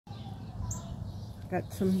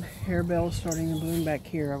Got some harebells starting to bloom back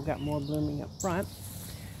here. I've got more blooming up front.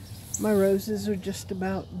 My roses are just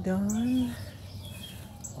about done.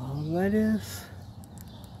 Wild lettuce.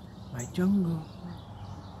 My jungle.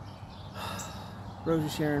 Rose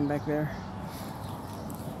of Sharon back there.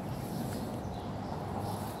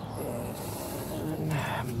 And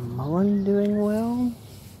mullein doing well.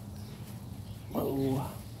 Whoa.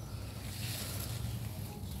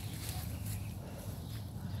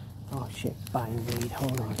 Oh shit, bindweed,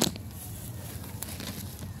 hold on.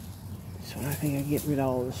 So I think I get rid of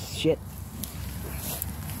all this shit.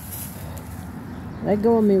 Let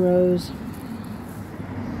go of me, Rose.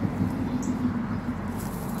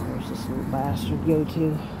 Where's this little bastard go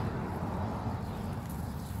to?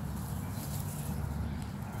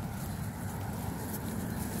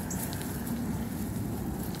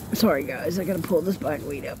 Sorry guys, I gotta pull this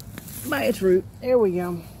bindweed up by its root. There we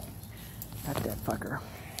go. Got that fucker.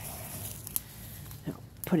 Now,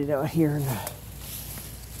 put it out here in the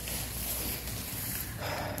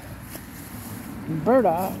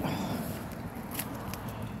burdock.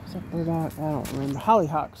 Is that burdock? I don't remember.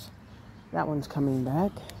 Hollyhocks. That one's coming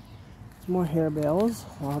back. More harebells,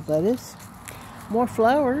 wild lettuce, more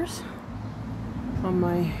flowers on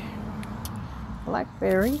my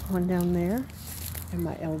blackberry, one down there, and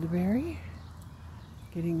my elderberry.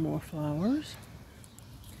 Getting more flowers.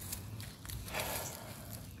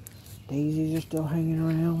 Daisies are still hanging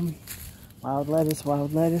around. Wild lettuce,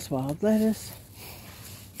 wild lettuce, wild lettuce.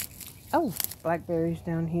 Oh, blackberries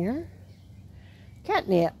down here.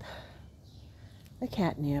 Catnip. The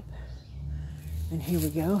catnip. And here we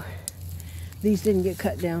go. These didn't get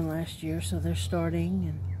cut down last year, so they're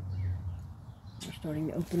starting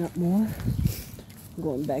to open up more. I'm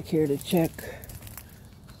going back here to check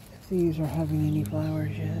if these are having any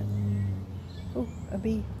flowers yet. Oh, a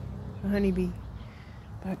bee. A honeybee.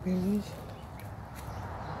 Blackberries.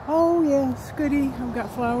 Oh yes, goody. I've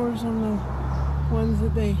got flowers on the ones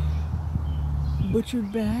that they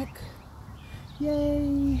butchered back.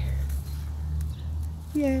 Yay!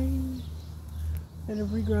 Yay! That have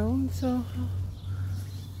regrown, so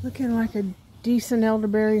looking like a decent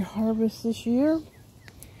elderberry harvest this year.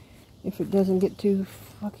 If it doesn't get too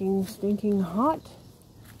fucking stinking hot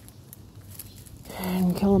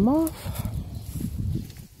and kill them off.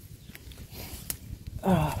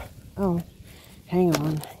 Oh, hang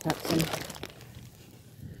on. Got some.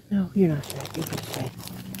 No, you're not safe. You're pretty safe.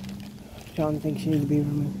 John thinks you need to be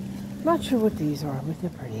removed. Not sure what these are, but they're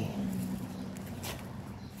pretty.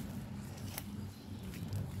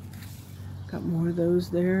 Got more of those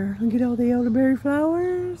there. Look at all the elderberry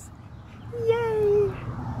flowers. Yay!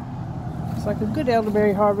 It's like a good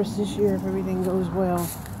elderberry harvest this year if everything goes well.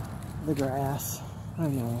 The grass. I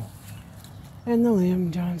know. And the limb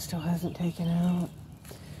John still hasn't taken out.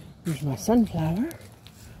 Here's my sunflower.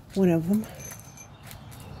 One of them.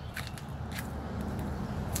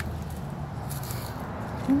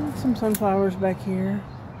 And some sunflowers back here.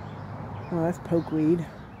 Oh, that's pokeweed.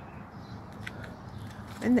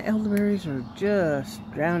 And the elderberries are just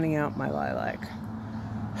drowning out my lilac.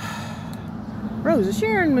 Rose of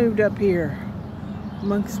Sharon moved up here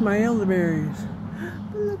amongst my elderberries.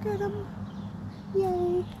 Look at them.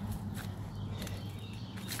 Yay.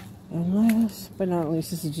 And last but not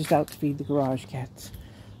least, this is just out to feed the garage cats.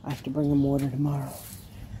 I have to bring them water tomorrow.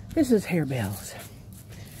 This is harebells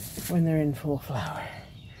when they're in full flower.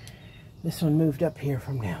 This one moved up here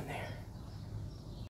from down there.